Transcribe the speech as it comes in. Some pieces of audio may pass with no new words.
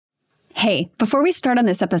Hey, before we start on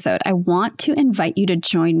this episode, I want to invite you to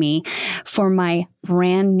join me for my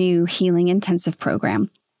brand new healing intensive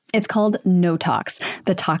program. It's called No Tox,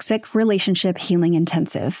 the Toxic Relationship Healing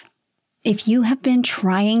Intensive. If you have been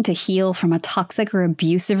trying to heal from a toxic or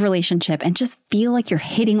abusive relationship and just feel like you're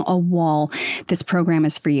hitting a wall, this program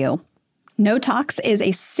is for you. No Tox is a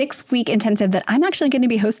 6-week intensive that I'm actually going to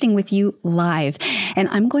be hosting with you live, and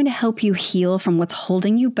I'm going to help you heal from what's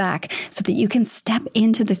holding you back so that you can step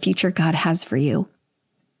into the future God has for you.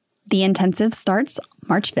 The intensive starts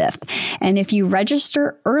March 5th, and if you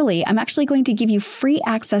register early, I'm actually going to give you free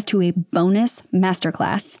access to a bonus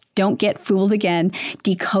masterclass. Don't get fooled again,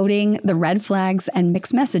 decoding the red flags and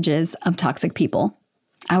mixed messages of toxic people.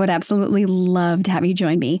 I would absolutely love to have you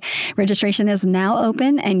join me. Registration is now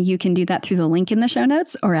open, and you can do that through the link in the show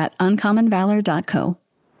notes or at uncommonvalor.co.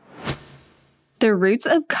 The roots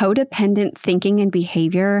of codependent thinking and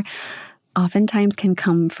behavior oftentimes can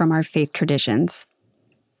come from our faith traditions.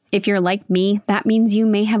 If you're like me, that means you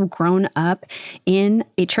may have grown up in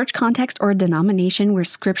a church context or a denomination where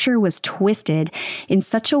scripture was twisted in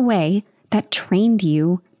such a way that trained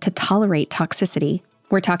you to tolerate toxicity.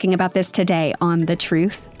 We're talking about this today on The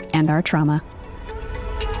Truth and Our Trauma.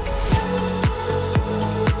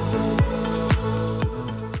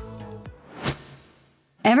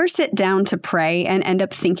 Ever sit down to pray and end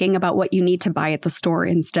up thinking about what you need to buy at the store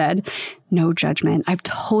instead? No judgment. I've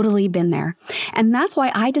totally been there. And that's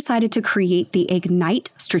why I decided to create the Ignite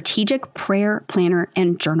Strategic Prayer Planner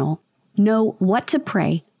and Journal. Know what to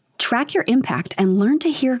pray, track your impact, and learn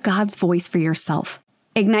to hear God's voice for yourself.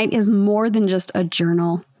 Ignite is more than just a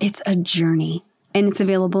journal. It's a journey. And it's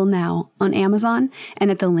available now on Amazon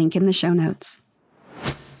and at the link in the show notes.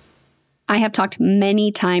 I have talked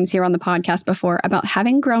many times here on the podcast before about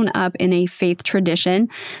having grown up in a faith tradition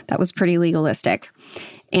that was pretty legalistic.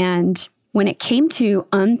 And when it came to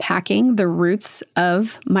unpacking the roots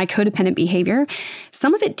of my codependent behavior,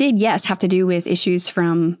 some of it did, yes, have to do with issues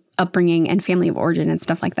from upbringing and family of origin and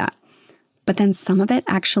stuff like that. But then some of it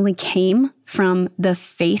actually came from the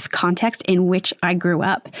faith context in which I grew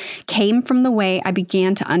up, came from the way I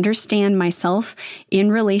began to understand myself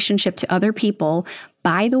in relationship to other people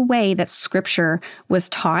by the way that scripture was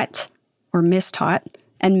taught or mistaught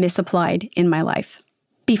and misapplied in my life.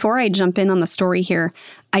 Before I jump in on the story here,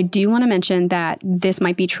 I do want to mention that this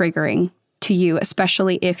might be triggering to you,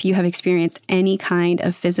 especially if you have experienced any kind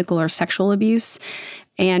of physical or sexual abuse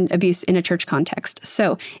and abuse in a church context.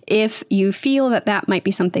 So if you feel that that might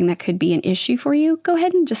be something that could be an issue for you, go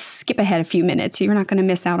ahead and just skip ahead a few minutes. You're not going to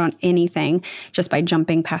miss out on anything just by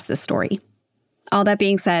jumping past this story. All that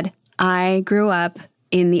being said, I grew up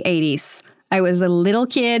in the 80s. I was a little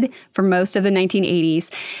kid for most of the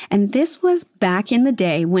 1980s. And this was back in the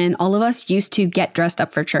day when all of us used to get dressed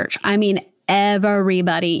up for church. I mean,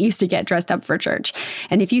 everybody used to get dressed up for church.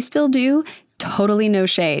 And if you still do, totally no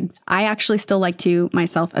shade. I actually still like to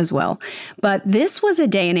myself as well. But this was a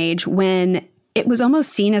day and age when it was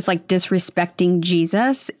almost seen as like disrespecting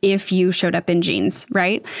Jesus if you showed up in jeans,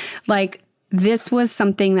 right? Like this was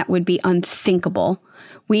something that would be unthinkable.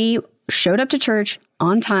 We showed up to church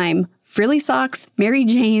on time, frilly socks, Mary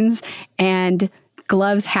Janes, and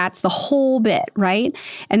gloves, hats, the whole bit, right?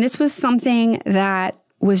 And this was something that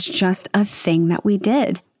was just a thing that we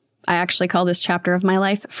did. I actually call this chapter of my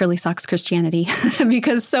life Frilly Socks Christianity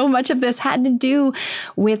because so much of this had to do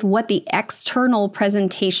with what the external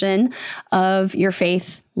presentation of your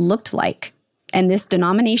faith looked like. And this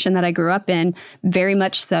denomination that I grew up in very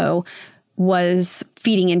much so was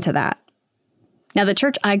feeding into that. Now, the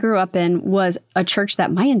church I grew up in was a church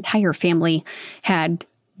that my entire family had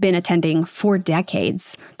been attending for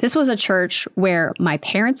decades. This was a church where my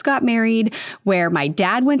parents got married, where my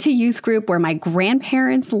dad went to youth group, where my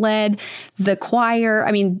grandparents led the choir.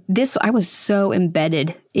 I mean, I was so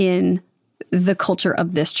embedded in the culture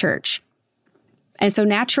of this church. And so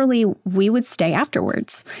naturally, we would stay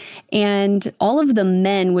afterwards. And all of the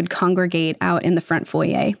men would congregate out in the front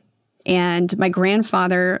foyer. And my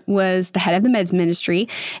grandfather was the head of the men's ministry.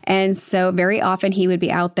 And so very often he would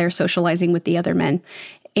be out there socializing with the other men.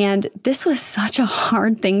 And this was such a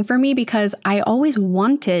hard thing for me because I always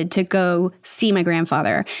wanted to go see my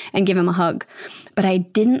grandfather and give him a hug. But I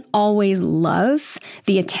didn't always love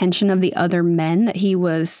the attention of the other men that he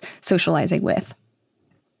was socializing with.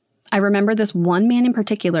 I remember this one man in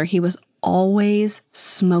particular, he was always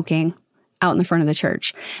smoking out in the front of the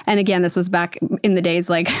church. And again, this was back in the days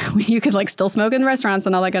like when you could like still smoke in the restaurants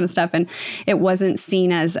and all that kind of stuff. And it wasn't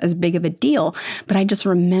seen as big of a deal. But I just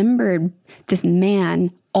remembered this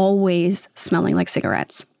man always smelling like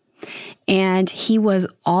cigarettes. And he was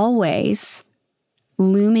always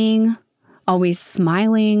looming always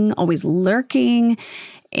smiling, always lurking.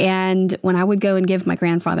 And when I would go and give my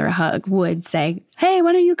grandfather a hug, would say, "Hey,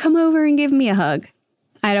 why don't you come over and give me a hug?"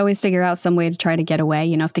 I'd always figure out some way to try to get away.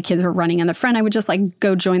 You know, if the kids were running in the front, I would just like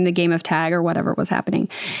go join the game of tag or whatever was happening.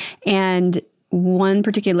 And one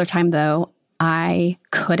particular time, though, I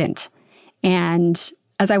couldn't. And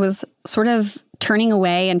as I was sort of turning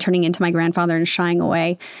away and turning into my grandfather and shying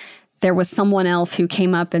away, there was someone else who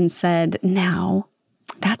came up and said, "Now,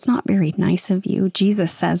 that's not very nice of you.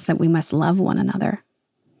 Jesus says that we must love one another."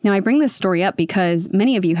 Now, I bring this story up because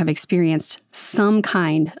many of you have experienced some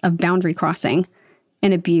kind of boundary crossing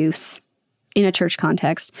and abuse in a church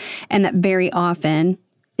context, and that very often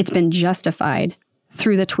it's been justified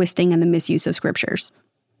through the twisting and the misuse of scriptures.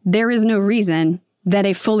 There is no reason that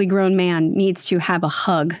a fully grown man needs to have a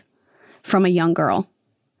hug from a young girl.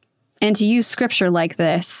 And to use scripture like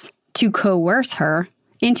this to coerce her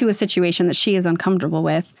into a situation that she is uncomfortable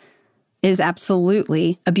with is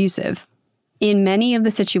absolutely abusive. In many of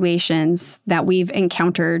the situations that we've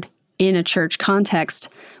encountered in a church context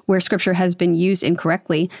where scripture has been used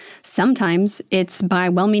incorrectly, sometimes it's by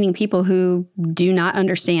well-meaning people who do not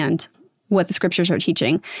understand what the scriptures are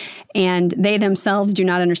teaching. And they themselves do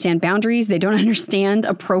not understand boundaries. They don't understand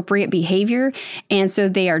appropriate behavior. And so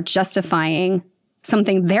they are justifying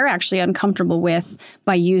something they're actually uncomfortable with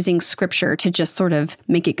by using scripture to just sort of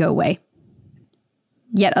make it go away.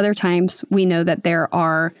 Yet other times we know that there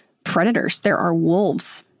are predators, there are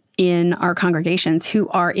wolves in our congregations who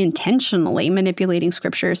are intentionally manipulating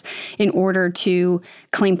scriptures in order to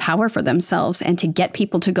claim power for themselves and to get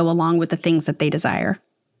people to go along with the things that they desire.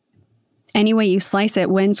 Any way you slice it,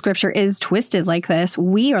 when scripture is twisted like this,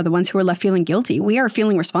 we are the ones who are left feeling guilty. We are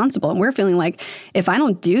feeling responsible, and we're feeling like, if I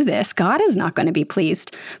don't do this, God is not going to be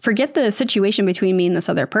pleased. Forget the situation between me and this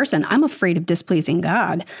other person. I'm afraid of displeasing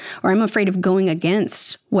God, or I'm afraid of going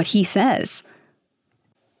against what he says.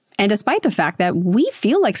 And despite the fact that we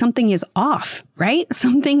feel like something is off, right?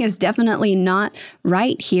 Something is definitely not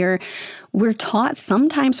right here. We're taught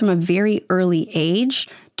sometimes from a very early age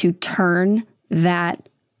to turn that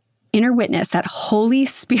inner witness, that Holy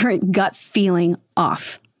Spirit gut feeling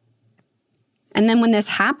off. And then when this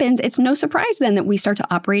happens, it's no surprise then that we start to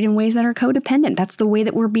operate in ways that are codependent. That's the way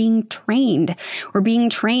that we're being trained. We're being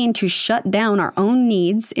trained to shut down our own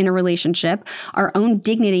needs in a relationship, our own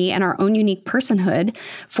dignity and our own unique personhood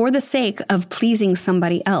for the sake of pleasing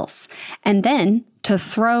somebody else. And then to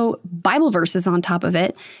throw Bible verses on top of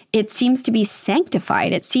it, it seems to be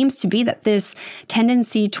sanctified. It seems to be that this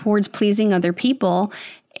tendency towards pleasing other people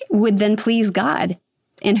would then please God.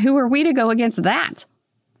 And who are we to go against that?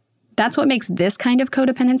 That's what makes this kind of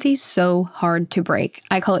codependency so hard to break.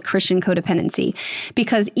 I call it Christian codependency,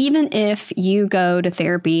 because even if you go to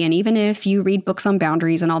therapy and even if you read books on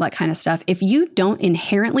boundaries and all that kind of stuff, if you don't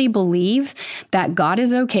inherently believe that God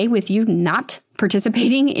is okay with you not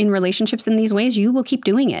participating in relationships in these ways, you will keep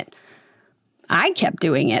doing it. I kept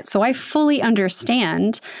doing it, so I fully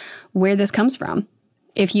understand where this comes from.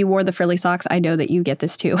 If you wore the frilly socks, I know that you get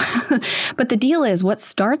this too. But the deal is, what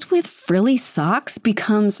starts with frilly socks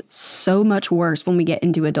becomes so much worse when we get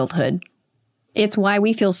into adulthood. It's why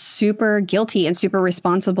we feel super guilty and super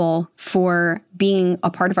responsible for being a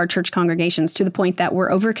part of our church congregations, to the point that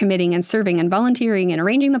we're overcommitting and serving and volunteering and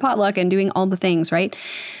arranging the potluck and doing all the things, right?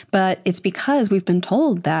 But it's because we've been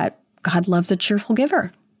told that God loves a cheerful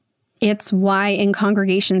giver. It's why in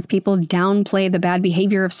congregations people downplay the bad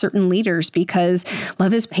behavior of certain leaders, because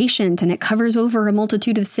love is patient and it covers over a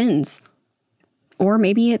multitude of sins. Or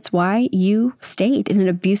maybe it's why you stayed in an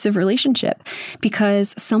abusive relationship,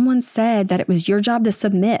 because someone said that it was your job to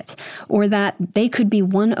submit, or that they could be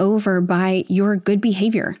won over by your good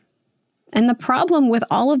behavior. And the problem with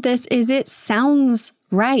all of this is it sounds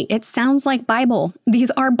right. It sounds like Bible. These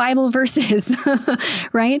are Bible verses,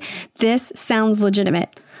 right? This sounds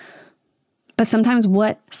legitimate. But sometimes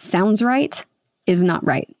what sounds right is not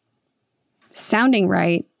right. Sounding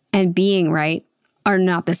right and being right are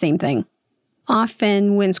not the same thing.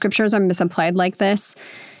 Often when scriptures are misapplied like this,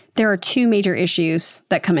 there are two major issues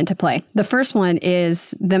that come into play. The first one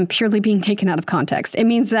is them purely being taken out of context. It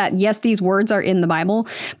means that, yes, these words are in the Bible,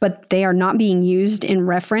 but they are not being used in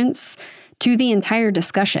reference to the entire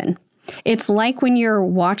discussion. It's like when you're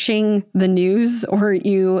watching the news or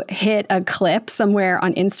you hit a clip somewhere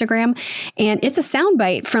on Instagram and it's a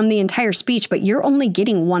soundbite from the entire speech, but you're only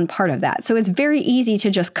getting one part of that. So it's very easy to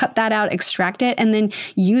just cut that out, extract it, and then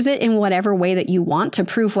use it in whatever way that you want to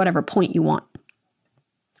prove whatever point you want.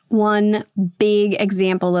 One big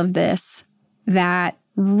example of this that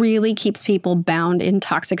really keeps people bound in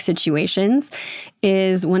toxic situations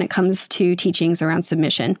is when it comes to teachings around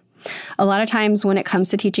submission. A lot of times when it comes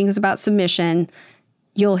to teachings about submission,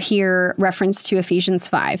 you'll hear reference to Ephesians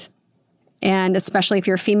 5. And especially if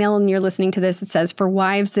you're a female and you're listening to this, it says, "For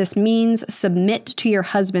wives, this means submit to your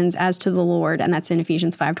husbands as to the Lord." And that's in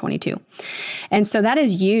Ephesians 5:22. And so that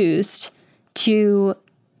is used to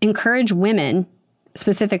encourage women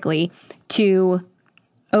specifically to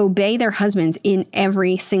obey their husbands in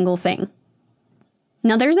every single thing.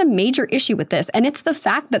 Now, there's a major issue with this, and it's the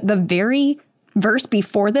fact that the very verse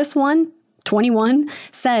before this one, 21,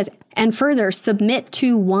 says, "And further, submit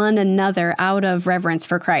to one another out of reverence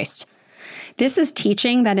for Christ." This is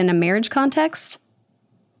teaching that in a marriage context,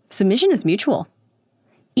 submission is mutual.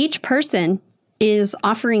 Each person is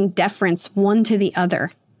offering deference one to the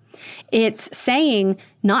other. It's saying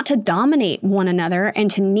not to dominate one another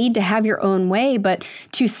and to need to have your own way, but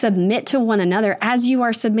to submit to one another as you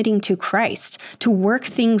are submitting to Christ, to work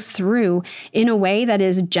things through in a way that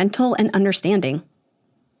is gentle and understanding.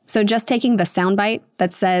 So just taking the soundbite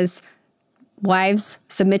that says, "Wives,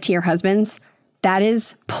 submit to your husbands," that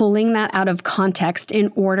is pulling that out of context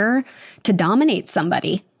in order to dominate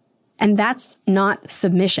somebody. And that's not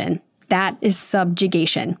submission. That is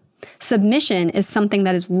subjugation. Submission is something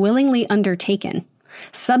that is willingly undertaken.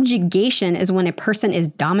 Subjugation is when a person is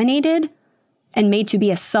dominated and made to be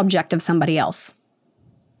a subject of somebody else.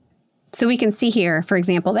 So we can see here, for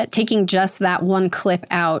example, that taking just that one clip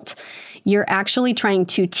out, you're actually trying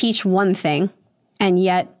to teach one thing, and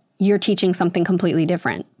yet you're teaching something completely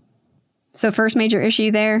different. So first major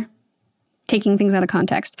issue there, taking things out of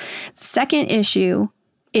context. Second issue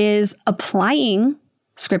is applying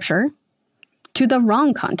scripture to the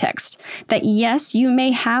wrong context. That yes, you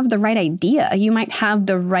may have the right idea, you might have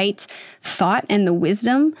the right thought and the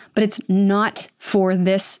wisdom, but it's not for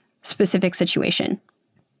this specific situation.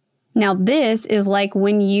 Now, this is like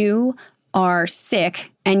when you are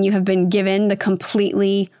sick and you have been given the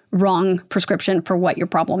completely wrong prescription for what your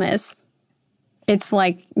problem is. It's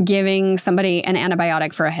like giving somebody an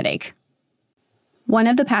antibiotic for a headache. One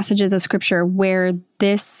of the passages of scripture where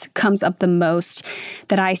this comes up the most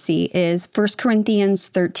that I see is 1 Corinthians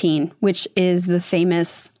 13, which is the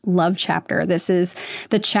famous love chapter. This is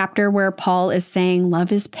the chapter where Paul is saying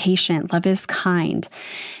love is patient, love is kind.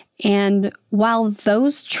 And while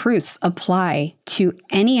those truths apply to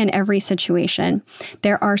any and every situation,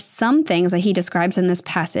 there are some things that he describes in this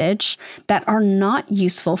passage that are not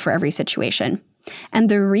useful for every situation. And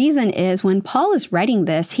the reason is when Paul is writing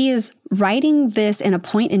this, he is writing this in a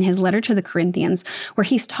point in his letter to the Corinthians where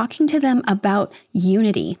he's talking to them about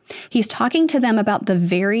unity. He's talking to them about the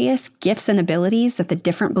various gifts and abilities that the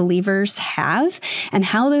different believers have and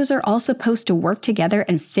how those are all supposed to work together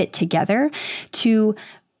and fit together to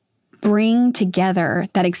bring together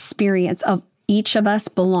that experience of each of us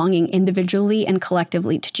belonging individually and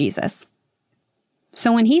collectively to Jesus.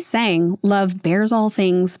 So when he's saying love bears all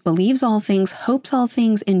things, believes all things, hopes all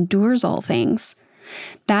things, endures all things,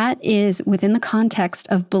 that is within the context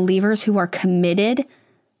of believers who are committed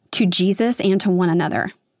to Jesus and to one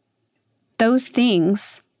another. Those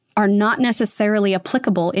things are not necessarily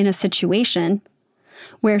applicable in a situation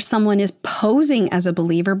where someone is posing as a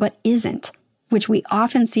believer but isn't, which we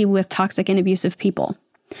often see with toxic and abusive people.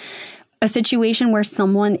 A situation where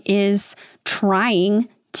someone is trying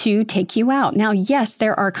to take you out. Now, yes,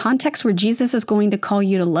 there are contexts where Jesus is going to call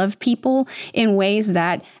you to love people in ways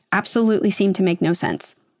that absolutely seem to make no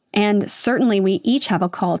sense. And certainly we each have a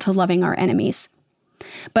call to loving our enemies.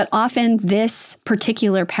 But often this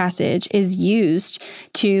particular passage is used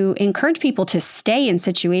to encourage people to stay in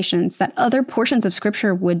situations that other portions of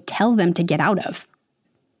Scripture would tell them to get out of.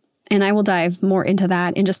 And I will dive more into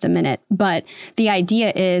that in just a minute. But the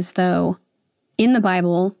idea is, though, in the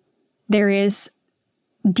Bible, there is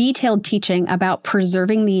detailed teaching about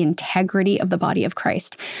preserving the integrity of the body of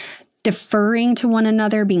Christ, deferring to one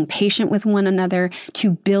another, being patient with one another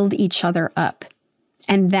to build each other up.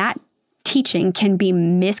 And that teaching can be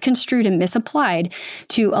misconstrued and misapplied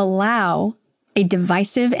to allow a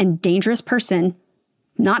divisive and dangerous person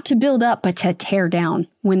not to build up, but to tear down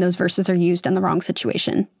when those verses are used in the wrong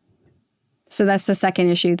situation. So that's the second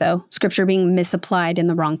issue, though, Scripture being misapplied in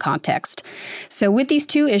the wrong context. So with these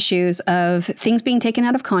two issues of things being taken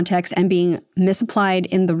out of context and being misapplied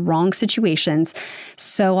in the wrong situations,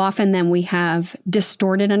 so often then we have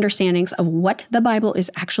distorted understandings of what the Bible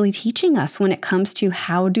is actually teaching us when it comes to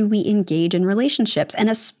how do we engage in relationships, and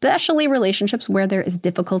especially relationships where there is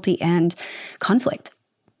difficulty and conflict.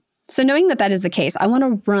 So knowing that that is the case, I want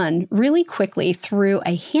to run really quickly through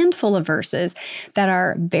a handful of verses that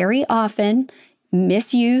are very often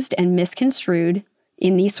misused and misconstrued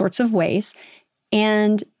in these sorts of ways,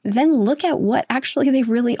 and then look at what actually they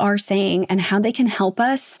really are saying and how they can help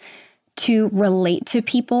us to relate to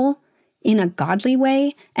people in a godly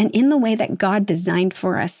way and in the way that God designed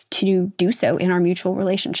for us to do so in our mutual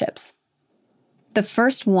relationships. The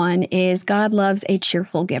first one is God loves a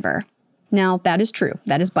cheerful giver. Now, that is true.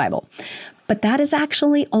 That is Bible. But that is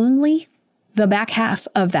actually only the back half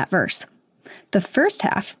of that verse. The first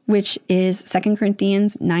half, which is 2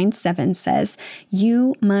 Corinthians 9:7, says,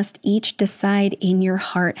 "You must each decide in your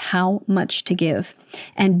heart how much to give,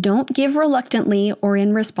 and don't give reluctantly or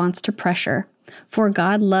in response to pressure, for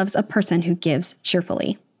God loves a person who gives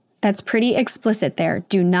cheerfully." That's pretty explicit there.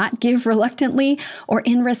 Do not give reluctantly or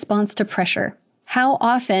in response to pressure. How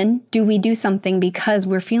often do we do something because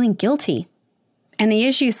we're feeling guilty? And the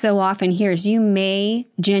issue so often here is you may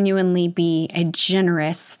genuinely be a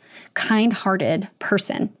generous, kind-hearted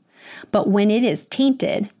person, but when it is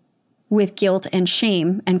tainted with guilt and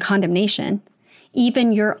shame and condemnation,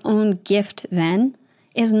 even your own gift then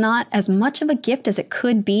is not as much of a gift as it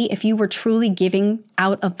could be if you were truly giving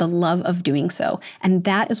out of the love of doing so. And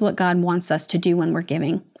that is what God wants us to do when we're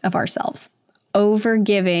giving of ourselves.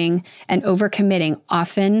 Over-giving and over-committing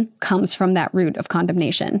often comes from that root of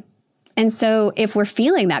condemnation. And so if we're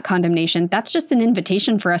feeling that condemnation, that's just an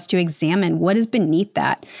invitation for us to examine what is beneath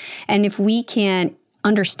that. And if we can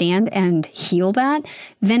understand and heal that,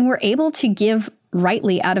 then we're able to give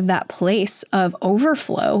rightly out of that place of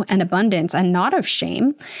overflow and abundance and not of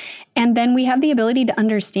shame. And then we have the ability to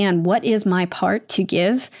understand what is my part to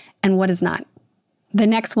give and what is not. The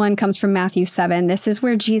next one comes from Matthew 7. This is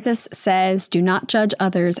where Jesus says, "Do not judge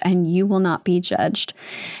others and you will not be judged."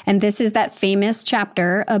 And this is that famous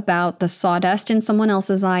chapter about the sawdust in someone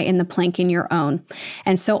else's eye and the plank in your own.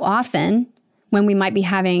 And so often when we might be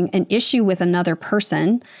having an issue with another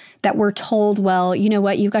person that we're told, well, you know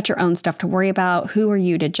what, you've got your own stuff to worry about. Who are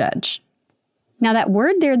you to judge? Now that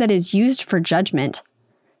word there that is used for judgment,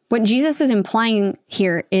 what Jesus is implying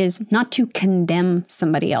here is not to condemn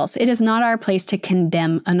somebody else. It is not our place to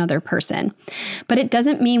condemn another person. But it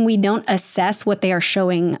doesn't mean we don't assess what they are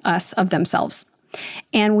showing us of themselves.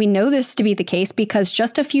 And we know this to be the case because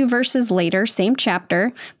just a few verses later, same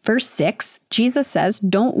chapter, verse 6, Jesus says,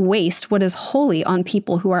 "Don't waste what is holy on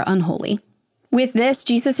people who are unholy." With this,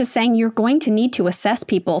 Jesus is saying you're going to need to assess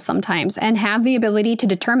people sometimes and have the ability to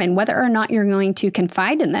determine whether or not you're going to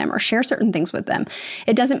confide in them or share certain things with them.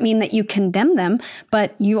 It doesn't mean that you condemn them,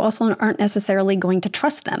 but you also aren't necessarily going to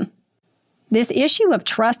trust them. This issue of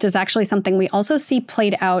trust is actually something we also see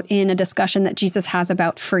played out in a discussion that Jesus has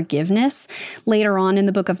about forgiveness later on in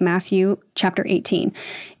the book of Matthew, chapter 18.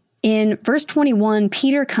 In verse 21,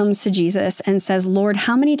 Peter comes to Jesus and says, "Lord,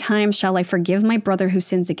 how many times shall I forgive my brother who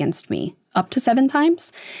sins against me? Up to 7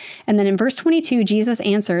 times? And then in verse 22, Jesus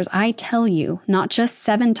answers, "I tell you, not just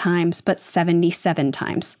 7 times, but 77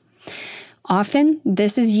 times. Often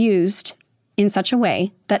this is used in such a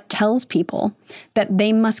way that tells people that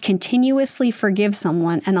they must continuously forgive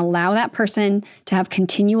someone and allow that person to have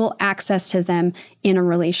continual access to them in a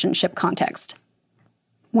relationship context.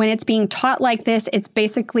 When it's being taught like this, it's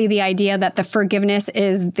basically the idea that the forgiveness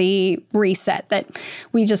is the reset, that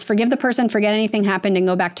we just forgive the person, forget anything happened, and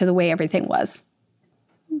go back to the way everything was.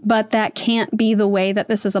 But that can't be the way that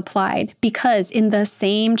this is applied, because in the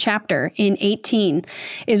same chapter, in 18,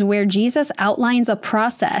 is where Jesus outlines a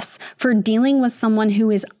process for dealing with someone who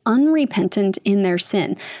is unrepentant in their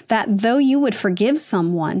sin, that though you would forgive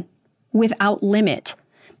someone without limit,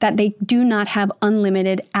 that they do not have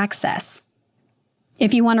unlimited access.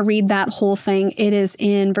 If you want to read that whole thing, it is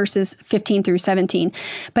in verses 15 through 17.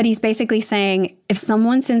 But he's basically saying, if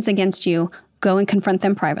someone sins against you, go and confront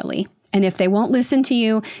them privately. And if they won't listen to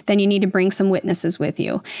you, then you need to bring some witnesses with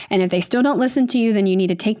you. And if they still don't listen to you, then you need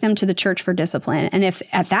to take them to the church for discipline. And if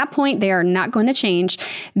at that point they are not going to change,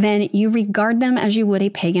 then you regard them as you would a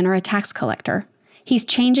pagan or a tax collector. He's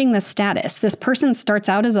changing the status. This person starts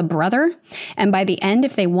out as a brother, and by the end,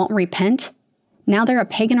 if they won't repent, now they're a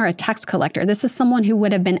pagan or a tax collector. This is someone who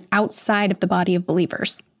would have been outside of the body of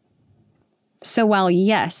believers. So while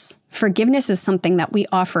yes, forgiveness is something that we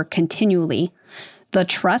offer continually, the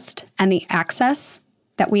trust and the access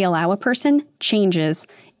that we allow a person changes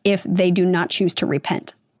if they do not choose to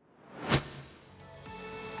repent.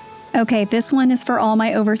 Okay, this one is for all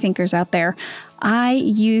my overthinkers out there. I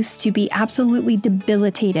used to be absolutely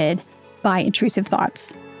debilitated by intrusive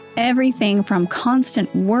thoughts. Everything from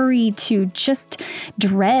constant worry to just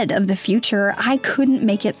dread of the future, I couldn't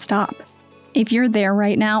make it stop. If you're there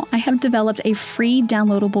right now, I have developed a free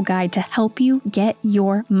downloadable guide to help you get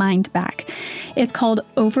your mind back. It's called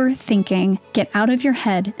Overthinking, Get Out of Your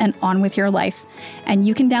Head and On With Your Life. And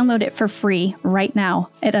you can download it for free right now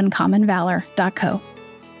at uncommonvalor.co.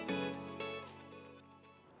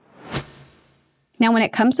 Now, when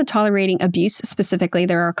it comes to tolerating abuse specifically,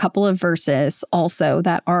 there are a couple of verses also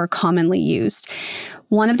that are commonly used.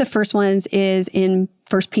 One of the first ones is in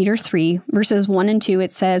 1 Peter 3, verses 1 and 2.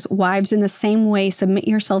 It says, "Wives, in the same way, submit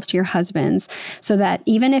yourselves to your husbands, so that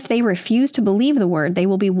even if they refuse to believe the word, they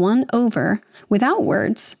will be won over without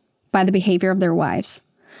words by the behavior of their wives,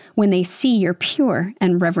 when they see your pure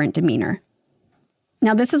and reverent demeanor."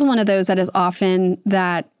 Now, this is one of those that is often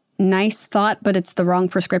that nice thought, but it's the wrong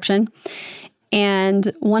prescription.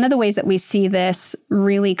 And one of the ways that we see this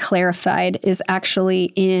really clarified is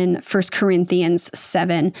actually in 1 Corinthians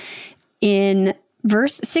 7. In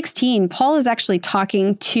verse 16, Paul is actually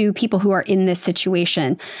talking to people who are in this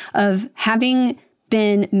situation of having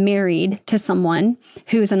been married to someone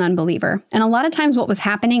who's an unbeliever. And a lot of times what was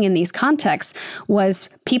happening in these contexts was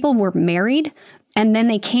people were married, and then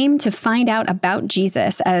they came to find out about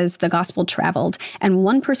Jesus as the gospel traveled, and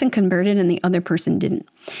one person converted and the other person didn't.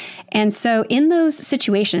 And so in those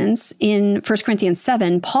situations, in 1 Corinthians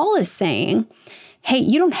 7, Paul is saying, hey,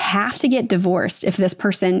 you don't have to get divorced if this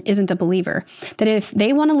person isn't a believer. That if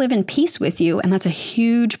they want to live in peace with you, and that's a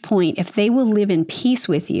huge point, if they will live in peace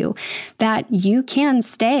with you, that you can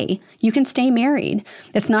stay married.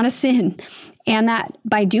 It's not a sin. And that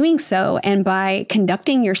by doing so and by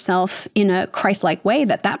conducting yourself in a Christ-like way,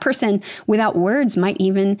 that person without words might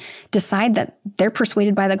even decide that they're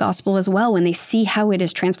persuaded by the gospel as well when they see how it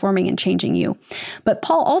is transforming and changing you. But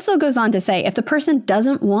Paul also goes on to say, if the person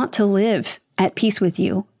doesn't want to live at peace with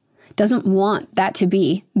you, doesn't want that to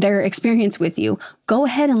be their experience with you, go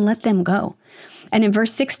ahead and let them go. And in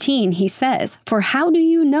verse 16, he says, "For how do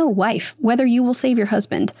you know, wife, whether you will save your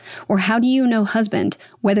husband? Or how do you know, husband,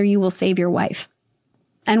 whether you will save your wife?"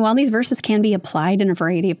 And while these verses can be applied in a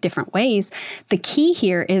variety of different ways, the key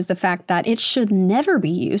here is the fact that it should never be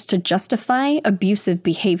used to justify abusive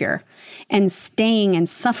behavior and staying and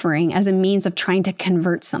suffering as a means of trying to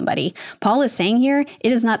convert somebody. Paul is saying here,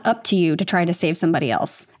 it is not up to you to try to save somebody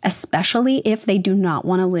else, especially if they do not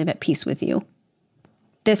want to live at peace with you.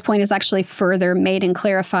 This point is actually further made and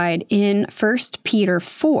clarified in 1 Peter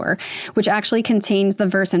 4, which actually contains the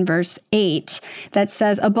verse in verse 8 that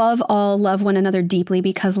says, "Above all, love one another deeply,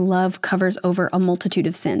 because love covers over a multitude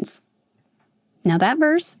of sins." Now, that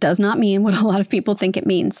verse does not mean what a lot of people think it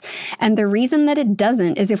means. And the reason that it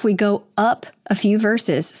doesn't is if we go up a few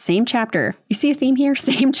verses, same chapter. You see a theme here?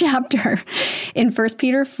 Same chapter. In 1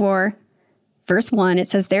 Peter 4, Verse 1, it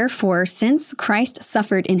says, "Therefore, since Christ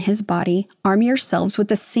suffered in his body, arm yourselves with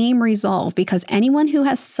the same resolve, because anyone who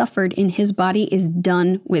has suffered in his body is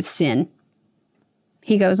done with sin."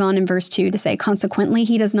 He goes on in verse 2 to say, "Consequently,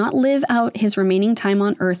 he does not live out his remaining time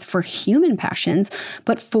on earth for human passions,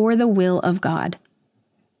 but for the will of God."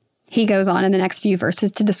 He goes on in the next few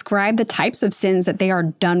verses to describe the types of sins that they are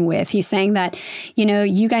done with. He's saying that,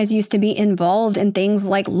 you guys used to be involved in things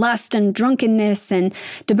like lust and drunkenness and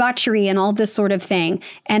debauchery and all this sort of thing.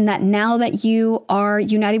 And that now that you are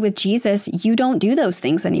united with Jesus, you don't do those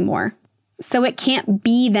things anymore. So it can't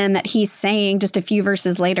be then that he's saying just a few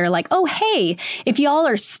verses later, like, oh, hey, if y'all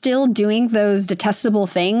are still doing those detestable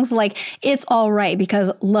things, like, it's all right because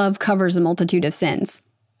love covers a multitude of sins.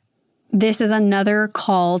 This is another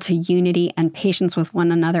call to unity and patience with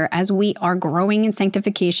one another as we are growing in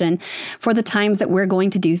sanctification for the times that we're going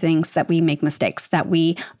to do things that we make mistakes, that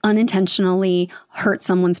we unintentionally hurt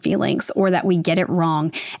someone's feelings, or that we get it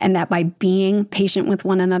wrong, and that by being patient with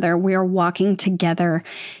one another, we are walking together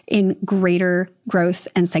in greater growth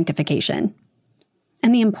and sanctification.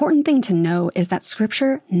 And the important thing to know is that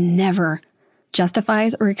Scripture never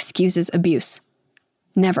justifies or excuses abuse.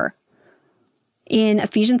 Never. In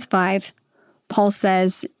Ephesians 5, Paul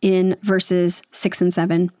says in verses 6 and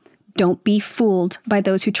 7, "Don't be fooled by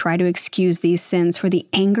those who try to excuse these sins, for the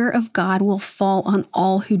anger of God will fall on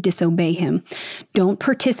all who disobey him. Don't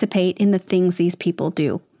participate in the things these people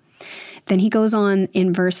do." Then he goes on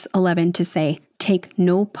in verse 11 to say, "Take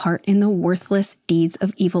no part in the worthless deeds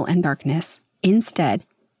of evil and darkness. Instead,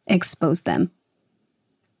 expose them."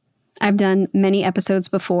 I've done many episodes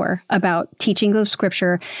before about teaching of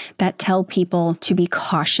Scripture that tell people to be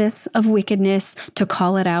cautious of wickedness, to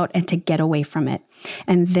call it out, and to get away from it.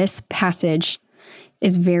 And this passage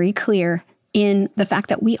is very clear in the fact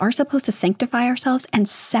that we are supposed to sanctify ourselves and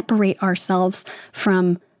separate ourselves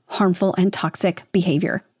from harmful and toxic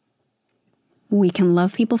behavior. We can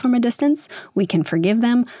love people from a distance, we can forgive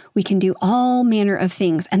them, we can do all manner of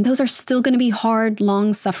things, and those are still going to be hard,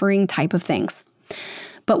 long-suffering type of things.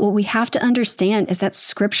 But what we have to understand is that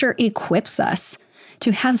Scripture equips us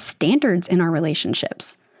to have standards in our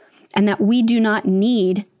relationships, and that we do not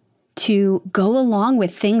need to go along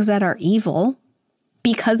with things that are evil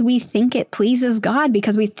because we think it pleases God,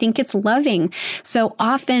 because we think it's loving. So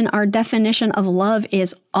often our definition of love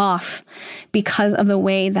is off because of the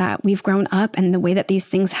way that we've grown up and the way that these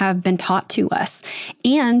things have been taught to us.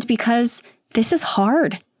 And because this is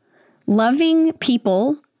hard. Loving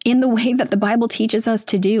people in the way that the Bible teaches us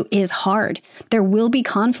to do is hard. There will be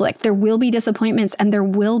conflict, there will be disappointments, and there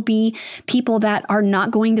will be people that are not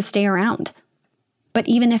going to stay around. But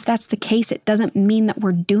even if that's the case, it doesn't mean that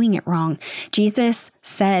we're doing it wrong. Jesus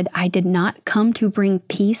said, I did not come to bring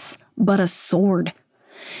peace, but a sword.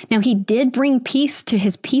 Now, he did bring peace to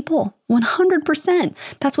his people, 100%.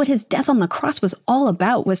 That's what his death on the cross was all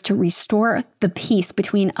about, was to restore the peace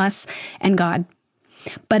between us and God.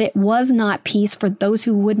 But it was not peace for those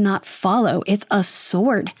who would not follow. It's a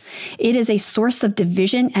sword. It is a source of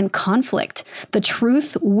division and conflict. The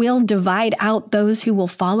truth will divide out those who will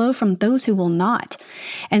follow from those who will not.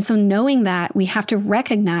 And so knowing that, we have to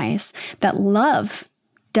recognize that love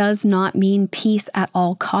does not mean peace at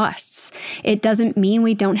all costs. It doesn't mean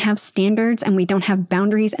we don't have standards and we don't have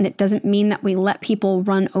boundaries, and it doesn't mean that we let people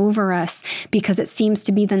run over us because it seems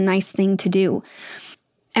to be the nice thing to do.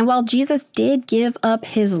 And while Jesus did give up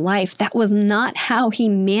his life, that was not how he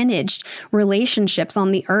managed relationships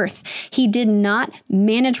on the earth. He did not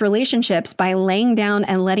manage relationships by laying down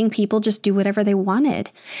and letting people just do whatever they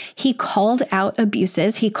wanted. He called out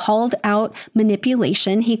abuses. He called out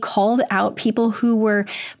manipulation. He called out people who were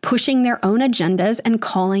pushing their own agendas and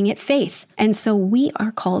calling it faith. And so we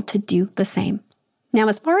are called to do the same. Now,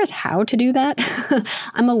 as far as how to do that,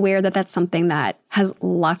 I'm aware that that's something that has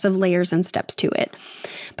lots of layers and steps to it.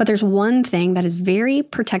 But there's one thing that is very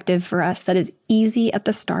protective for us that is easy at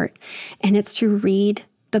the start, and it's to read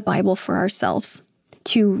the Bible for ourselves,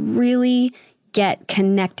 to really get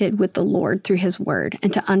connected with the Lord through his word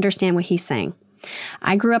and to understand what he's saying.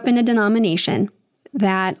 I grew up in a denomination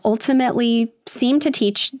that ultimately seemed to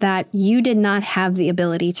teach that you did not have the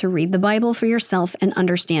ability to read the Bible for yourself and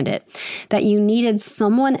understand it, that you needed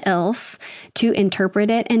someone else to interpret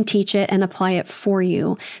it and teach it and apply it for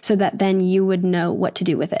you so that then you would know what to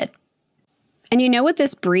do with it. And you know what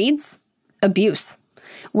this breeds? Abuse,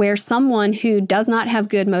 where someone who does not have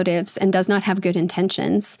good motives and does not have good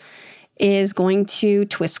intentions is going to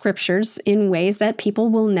twist scriptures in ways that people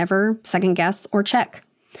will never second guess or check.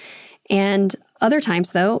 And other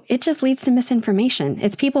times, though, it just leads to misinformation.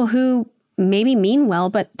 It's people who maybe mean well,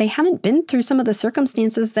 but they haven't been through some of the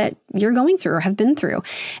circumstances that you're going through or have been through.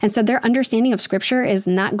 And so their understanding of scripture is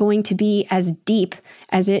not going to be as deep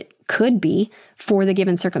as it could be for the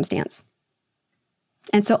given circumstance.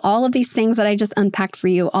 And so all of these things that I just unpacked for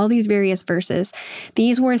you, all these various verses,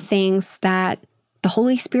 these were things that the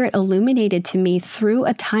Holy Spirit illuminated to me through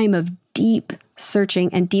a time of deep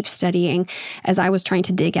searching and deep studying as I was trying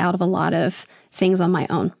to dig out of a lot of things on my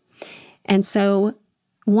own. And so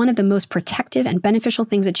one of the most protective and beneficial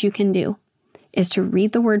things that you can do is to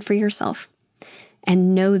read the word for yourself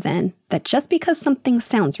and know then that just because something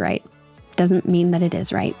sounds right doesn't mean that it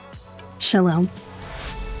is right. Shalom.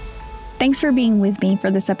 Thanks for being with me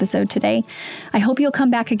for this episode today. I hope you'll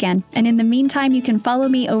come back again. And in the meantime, you can follow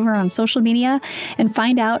me over on social media and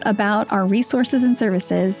find out about our resources and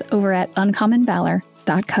services over at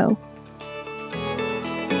uncommonvalor.co.